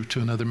spiritual truth to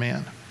another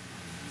man.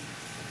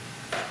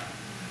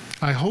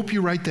 I hope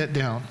you write that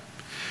down.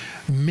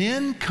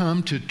 Men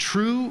come to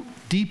true,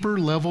 deeper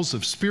levels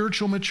of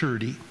spiritual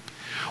maturity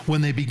when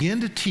they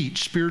begin to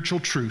teach spiritual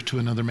truth to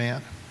another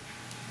man.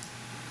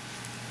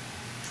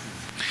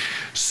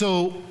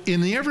 So, in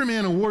the Every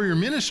Man a Warrior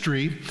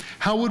ministry,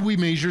 how would we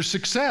measure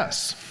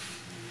success?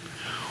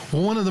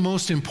 Well, one of the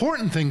most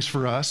important things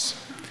for us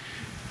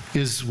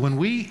is when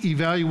we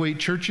evaluate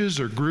churches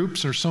or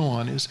groups or so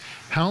on, is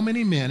how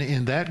many men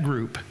in that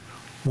group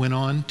went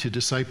on to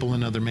disciple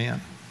another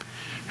man?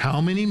 How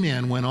many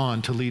men went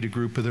on to lead a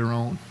group of their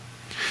own?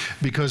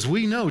 Because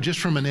we know, just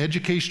from an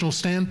educational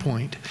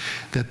standpoint,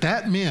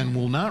 that man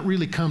will not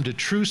really come to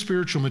true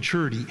spiritual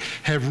maturity,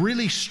 have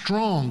really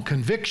strong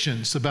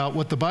convictions about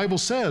what the Bible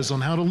says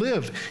on how to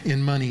live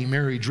in money,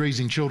 marriage,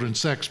 raising children,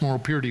 sex, moral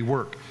purity,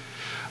 work,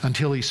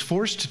 until he's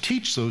forced to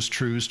teach those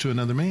truths to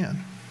another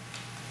man.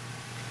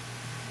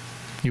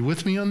 You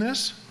with me on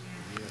this?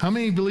 How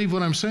many believe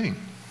what I'm saying?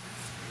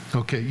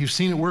 Okay, you've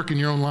seen it work in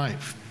your own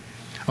life.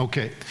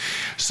 Okay,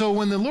 so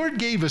when the Lord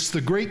gave us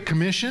the Great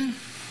Commission,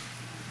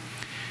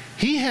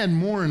 he had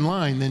more in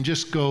line than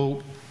just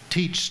go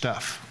teach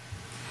stuff.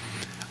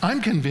 I'm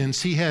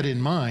convinced he had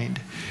in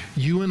mind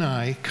you and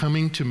I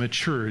coming to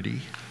maturity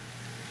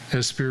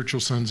as spiritual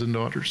sons and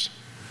daughters.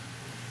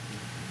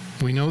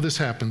 We know this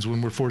happens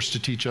when we're forced to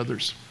teach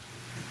others.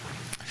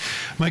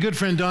 My good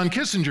friend Don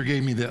Kissinger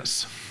gave me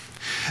this,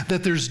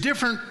 that there's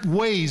different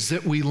ways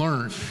that we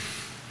learn.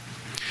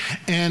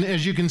 And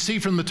as you can see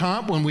from the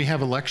top, when we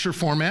have a lecture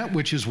format,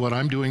 which is what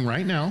I'm doing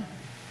right now,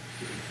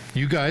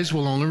 you guys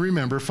will only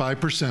remember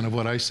 5% of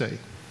what I say.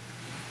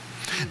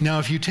 Now,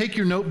 if you take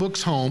your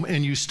notebooks home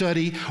and you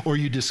study or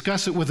you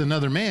discuss it with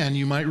another man,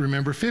 you might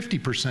remember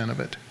 50% of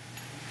it.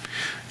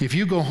 If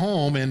you go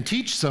home and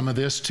teach some of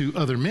this to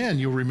other men,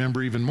 you'll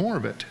remember even more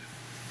of it.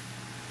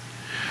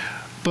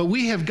 But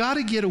we have got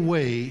to get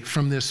away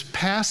from this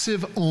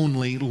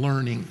passive-only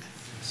learning,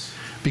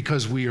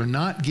 because we are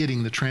not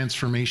getting the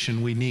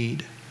transformation we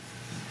need.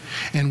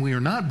 And we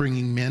are not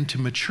bringing men to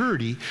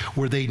maturity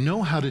where they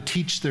know how to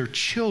teach their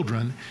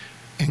children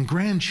and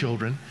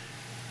grandchildren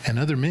and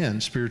other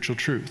men spiritual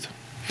truth.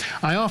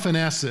 I often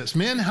ask this,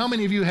 men, how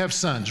many of you have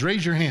sons?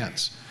 Raise your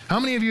hands. How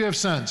many of you have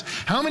sons?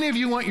 How many of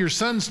you want your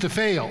sons to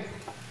fail?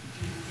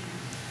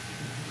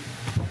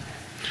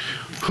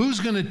 Who's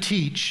going to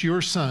teach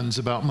your sons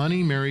about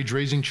money, marriage,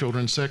 raising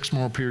children, sex,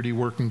 moral purity,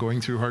 work, and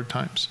going through hard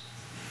times?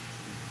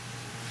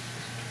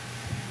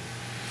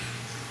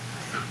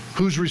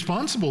 Who's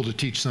responsible to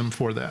teach them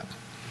for that?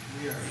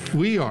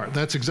 We are.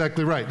 That's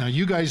exactly right. Now,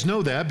 you guys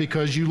know that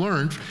because you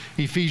learned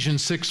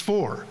Ephesians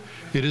 6:4.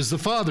 It is the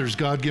father's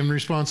God-given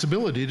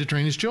responsibility to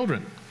train his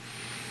children.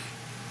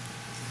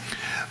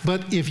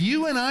 But if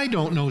you and I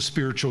don't know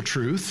spiritual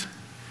truth,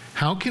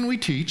 how can we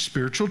teach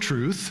spiritual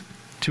truth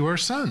to our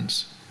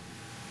sons?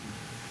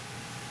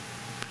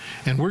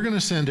 And we're going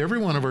to send every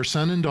one of our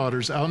sons and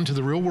daughters out into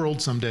the real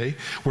world someday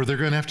where they're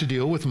going to have to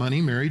deal with money,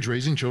 marriage,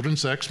 raising children,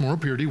 sex, moral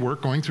purity,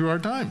 work, going through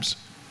hard times.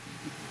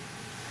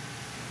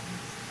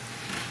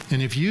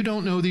 And if you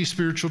don't know these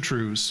spiritual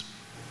truths,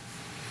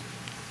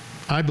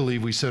 I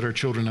believe we set our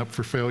children up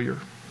for failure.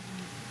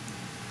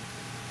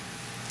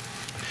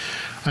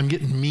 I'm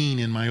getting mean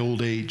in my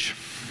old age.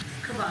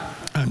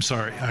 I'm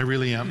sorry, I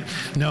really am.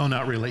 No,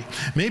 not really.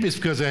 Maybe it's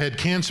because I had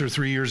cancer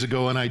 3 years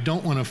ago and I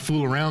don't want to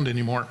fool around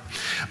anymore.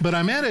 But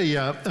I'm at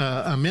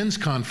a men's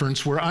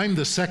conference where I'm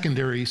the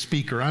secondary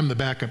speaker. I'm the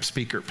backup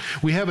speaker.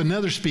 We have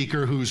another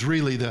speaker who's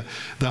really the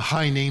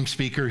high name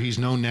speaker. He's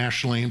known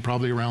nationally and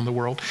probably around the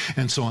world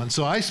and so on.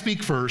 So I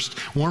speak first,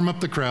 warm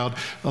up the crowd.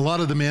 A lot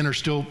of the men are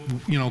still,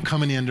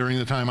 coming in during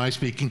the time I'm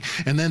speaking.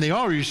 And then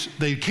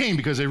they came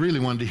because they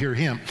really wanted to hear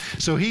him.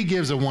 So he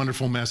gives a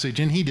wonderful message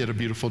and he did a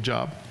beautiful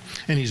job.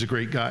 And he's a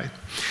great guy.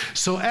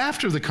 So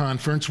after the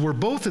conference, we're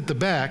both at the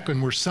back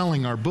and we're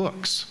selling our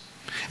books.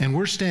 And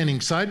we're standing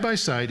side by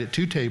side at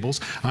two tables.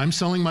 I'm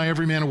selling my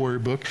Every Man a Warrior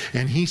book,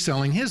 and he's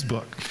selling his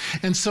book.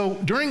 And so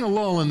during a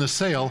lull in the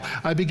sale,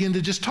 I begin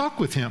to just talk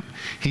with him.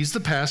 He's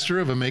the pastor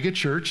of a mega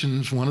church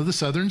in one of the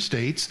southern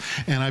states,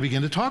 and I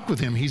begin to talk with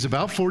him. He's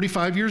about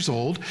 45 years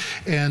old.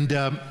 And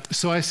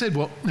so I said,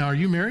 well, now are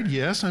you married?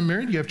 Yes, I'm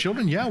married. You have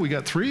children? Yeah, we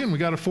got 3, and we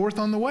got a 4th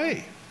on the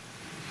way.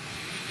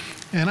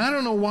 And I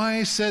don't know why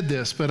I said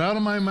this, but out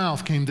of my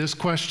mouth came this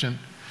question.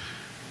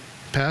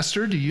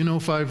 Pastor, do you know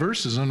 5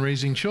 verses on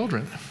raising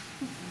children?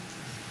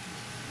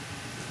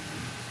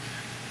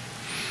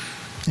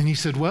 And he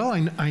said, well,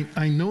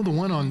 I know the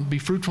one on be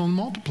fruitful and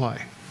multiply.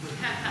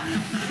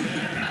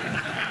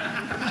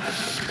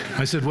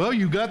 I said, well,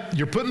 you're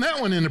putting that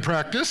one into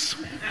practice.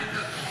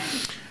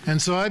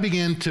 And so I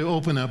began to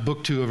open up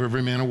book 2 of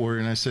Every Man a Warrior,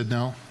 and I said,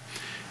 now,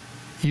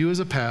 you as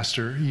a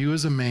pastor, you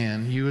as a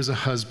man, you as a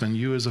husband,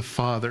 you as a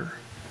father,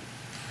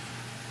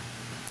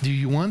 do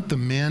you want the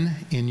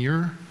men in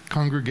your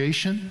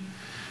congregation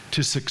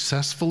to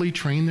successfully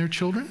train their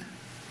children?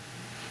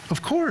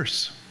 Of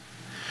course.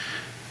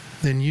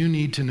 Then you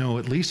need to know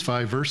at least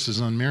 5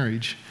 verses on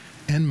marriage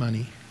and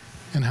money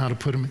and how to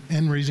put them,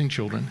 and raising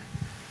children,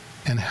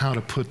 and how to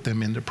put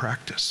them into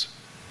practice.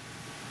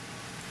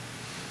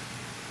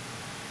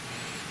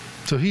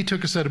 So he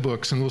took a set of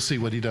books, and we'll see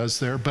what he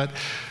does there. But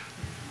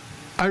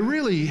I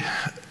really,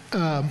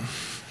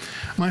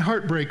 my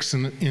heart breaks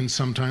in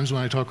sometimes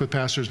when I talk with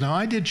pastors. Now,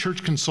 I did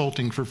church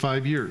consulting for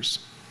 5 years.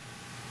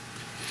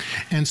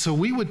 And so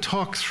we would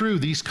talk through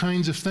these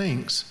kinds of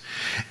things.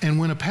 And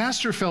when a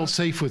pastor felt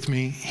safe with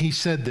me, he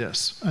said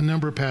this. A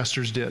number of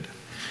pastors did.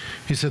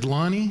 He said,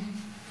 Lonnie,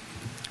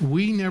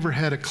 we never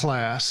had a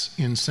class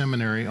in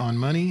seminary on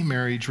money,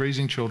 marriage,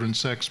 raising children,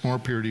 sex, moral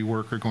purity,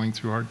 work, or going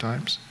through hard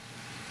times.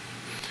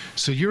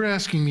 So you're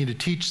asking me to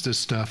teach this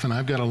stuff, and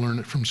I've got to learn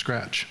it from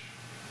scratch.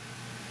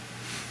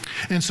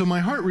 And so my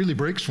heart really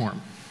breaks for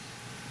him.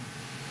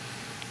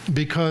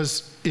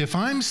 Because if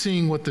I'm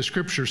seeing what the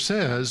Scripture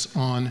says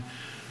on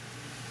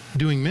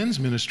doing men's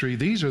ministry,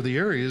 these are the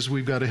areas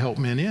we've got to help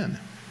men in.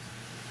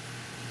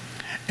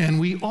 And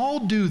we all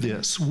do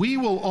this. We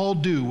will all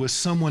do with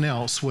someone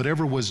else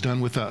whatever was done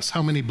with us.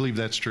 How many believe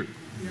that's true?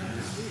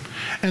 Yes.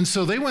 And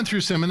so they went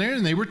through seminary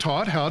and they were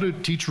taught how to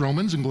teach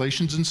Romans and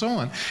Galatians and so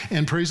on.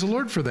 And praise the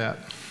Lord for that.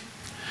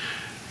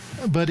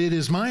 But it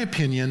is my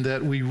opinion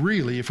that we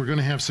really, if we're going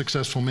to have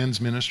successful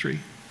men's ministry,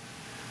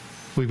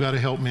 we've got to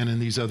help men in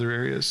these other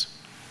areas.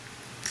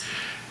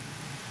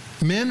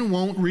 Men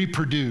won't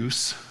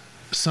reproduce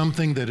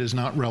something that is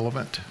not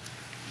relevant.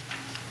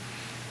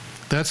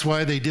 That's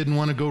why they didn't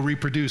want to go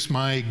reproduce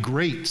my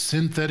great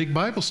synthetic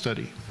Bible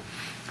study.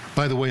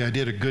 By the way, I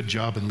did a good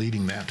job in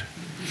leading that.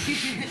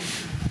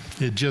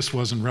 It just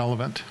wasn't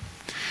relevant.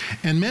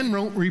 And men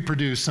won't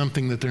reproduce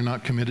something that they're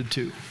not committed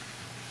to.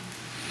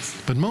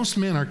 But most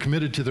men are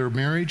committed to their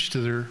marriage, to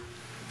their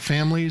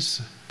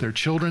families, their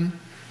children,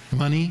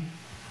 money.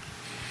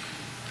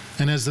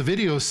 And as the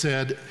video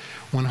said,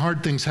 when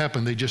hard things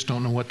happen, they just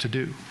don't know what to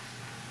do.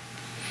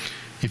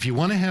 If you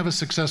want to have a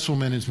successful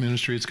men's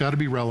ministry, it's got to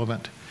be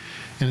relevant.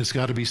 And it's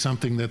got to be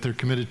something that they're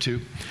committed to.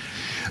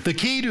 The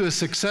key to a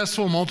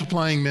successful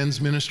multiplying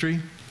men's ministry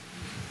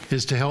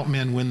is to help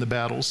men win the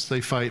battles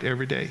they fight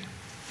every day.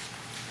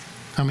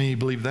 How many of you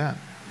believe that?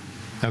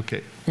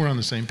 Okay, we're on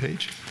the same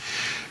page.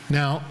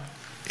 Now,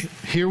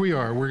 here we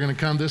are. We're going to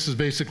come. This is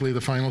basically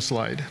the final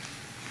slide.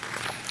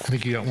 I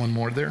think you got one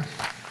more there.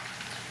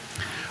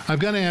 I've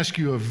got to ask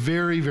you a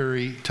very,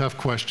 very tough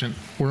question.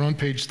 We're on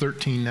page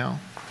 13 now.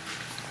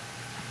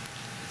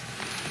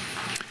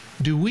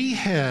 Do we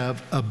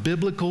have a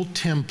biblical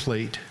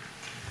template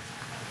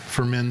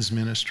for men's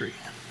ministry?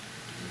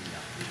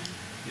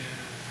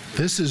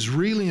 This is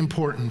really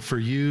important for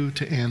you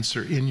to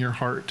answer in your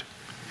heart.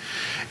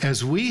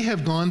 As we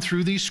have gone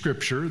through these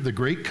scripture, the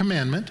Great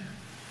Commandment,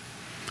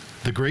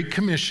 the Great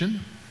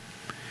Commission,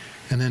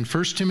 and then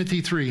 1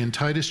 Timothy 3 and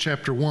Titus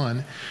chapter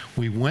 1,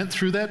 we went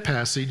through that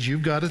passage.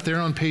 You've got it there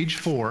on page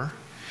 4.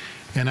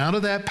 And out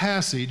of that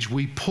passage,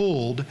 we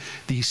pulled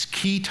these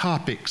key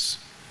topics: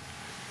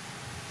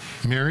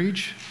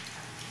 marriage,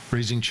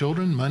 raising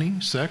children,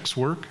 money, sex,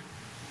 work,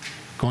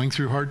 going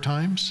through hard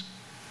times.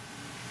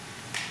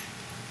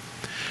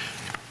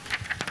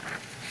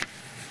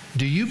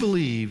 Do you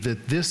believe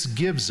that this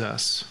gives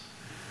us,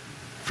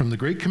 from the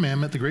Great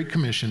Commandment, the Great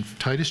Commission,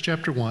 Titus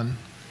chapter 1,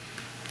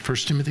 1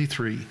 Timothy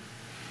 3,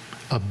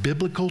 a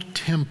biblical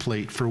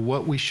template for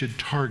what we should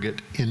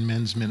target in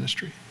men's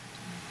ministry?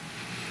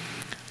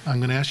 I'm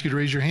going to ask you to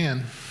raise your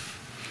hand.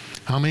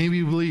 How many of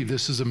you believe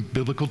this is a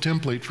biblical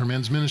template for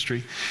men's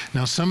ministry?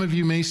 Now, some of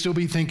you may still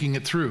be thinking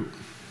it through.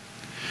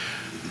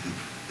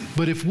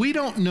 But if we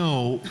don't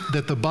know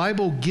that the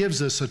Bible gives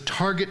us a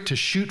target to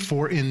shoot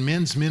for in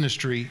men's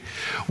ministry,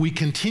 we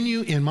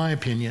continue, in my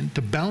opinion,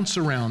 to bounce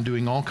around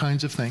doing all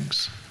kinds of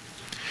things.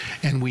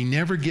 And we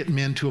never get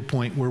men to a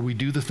point where we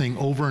do the thing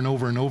over and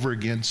over and over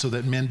again so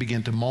that men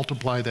begin to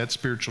multiply that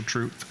spiritual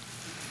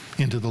truth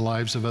into the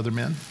lives of other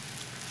men.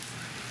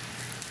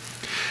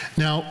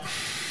 Now,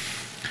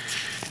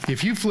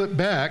 if you flip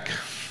back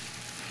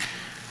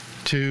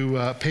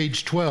to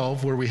page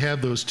 12, where we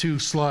have those two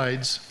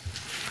slides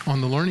on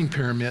the learning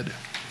pyramid,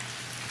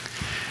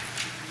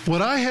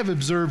 what I have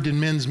observed in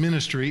men's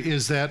ministry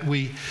is that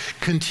we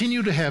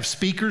continue to have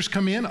speakers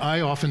come in.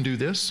 I often do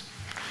this.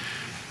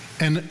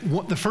 And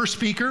the first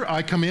speaker,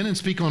 I come in and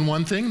speak on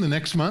one thing. The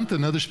next month,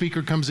 another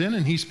speaker comes in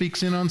and he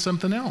speaks in on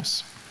something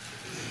else.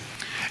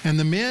 And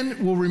the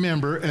men will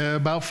remember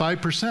about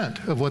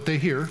 5% of what they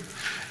hear,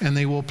 and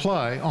they will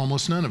apply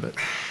almost none of it.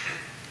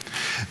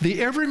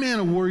 The Every Man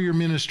a Warrior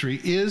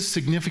ministry is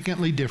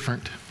significantly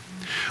different.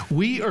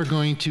 We are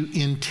going to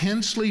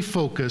intensely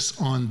focus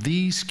on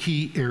these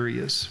key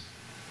areas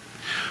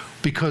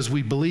because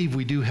we believe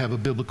we do have a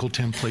biblical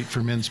template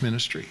for men's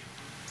ministry.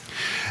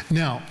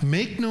 Now,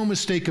 make no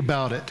mistake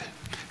about it.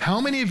 How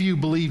many of you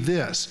believe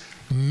this?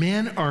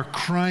 Men are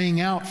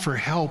crying out for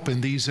help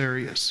in these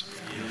areas.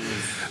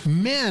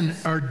 Men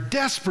are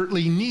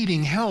desperately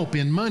needing help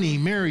in money,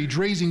 marriage,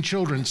 raising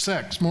children,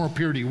 sex, moral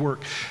purity,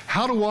 work,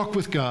 how to walk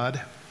with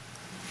God.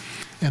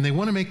 And they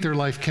want to make their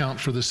life count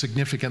for the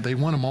significant. They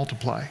want to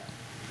multiply.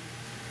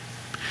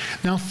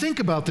 Now think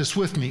about this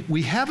with me.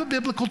 We have a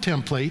biblical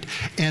template,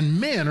 and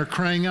men are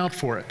crying out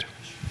for it.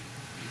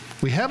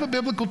 We have a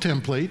biblical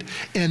template,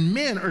 and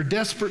men are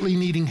desperately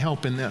needing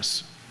help in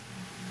this.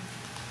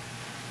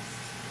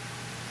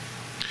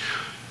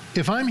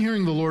 If I'm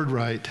hearing the Lord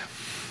right,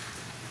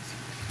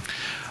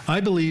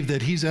 I believe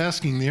that He's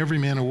asking the Every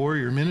Man a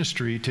Warrior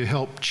ministry to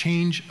help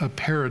change a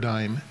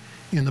paradigm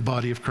in the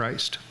body of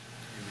Christ.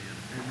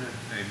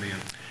 Amen.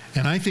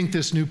 And I think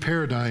this new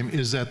paradigm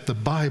is that the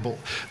Bible,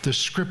 the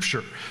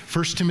Scripture,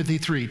 1 Timothy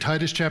 3,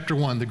 Titus chapter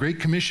 1, the Great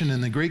Commission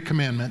and the Great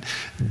Commandment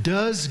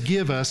does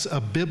give us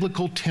a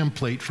biblical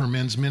template for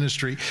men's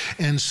ministry.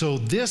 And so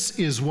this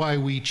is why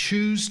we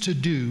choose to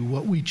do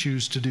what we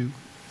choose to do.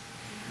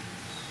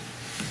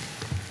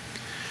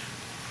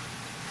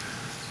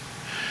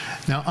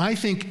 Now, I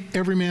think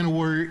Every Man a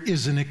Warrior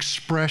is an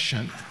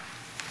expression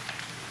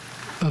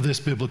of this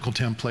biblical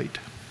template.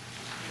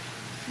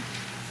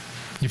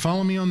 You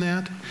follow me on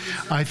that?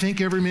 I think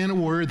Every Man a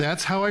Warrior,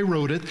 that's how I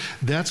wrote it.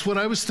 That's what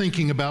I was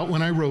thinking about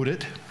when I wrote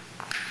it.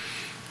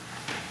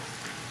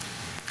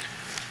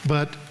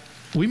 But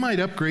we might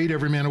upgrade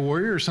Every Man a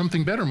Warrior, or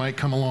something better might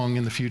come along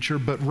in the future.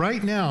 But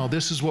right now,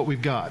 this is what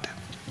we've got.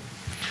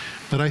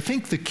 But I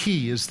think the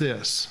key is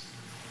this,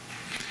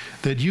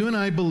 that you and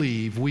I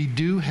believe we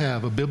do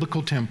have a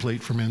biblical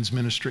template for men's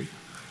ministry.